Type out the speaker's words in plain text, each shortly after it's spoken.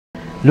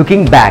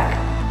Looking back,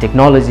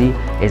 technology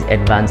is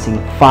advancing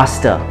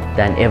faster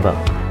than ever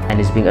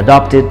and is being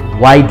adopted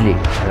widely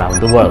around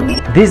the world.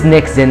 These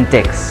next-gen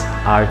techs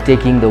are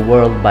taking the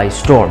world by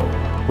storm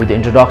with the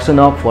introduction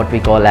of what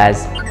we call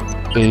as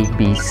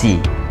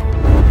ABC,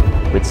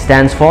 which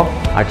stands for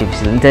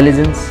Artificial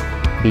Intelligence,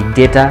 Big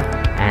Data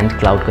and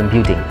Cloud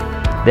Computing.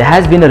 There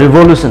has been a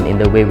revolution in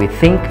the way we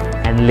think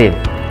and live,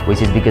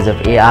 which is because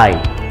of AI.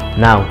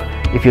 Now,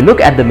 if you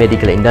look at the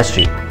medical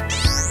industry,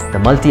 the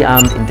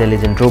multi-armed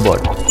intelligent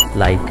robot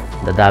like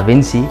the Da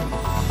Vinci,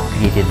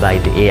 created by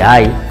the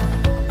AI,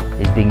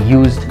 is being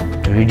used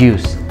to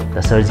reduce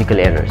the surgical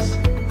errors.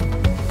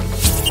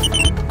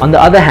 On the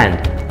other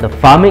hand, the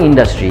farming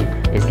industry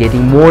is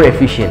getting more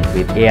efficient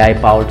with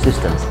AI-powered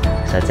systems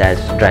such as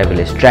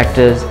driverless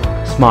tractors,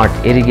 smart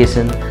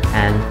irrigation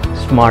and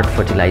smart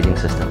fertilizing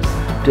systems.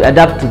 To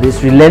adapt to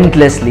this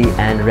relentlessly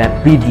and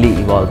rapidly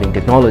evolving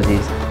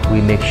technologies, we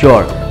make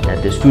sure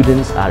that the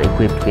students are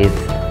equipped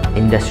with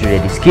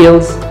industry-ready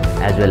skills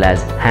as well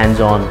as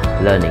hands-on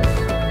learning.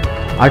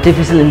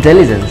 Artificial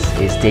intelligence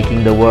is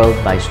taking the world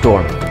by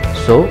storm,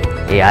 so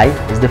AI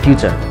is the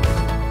future.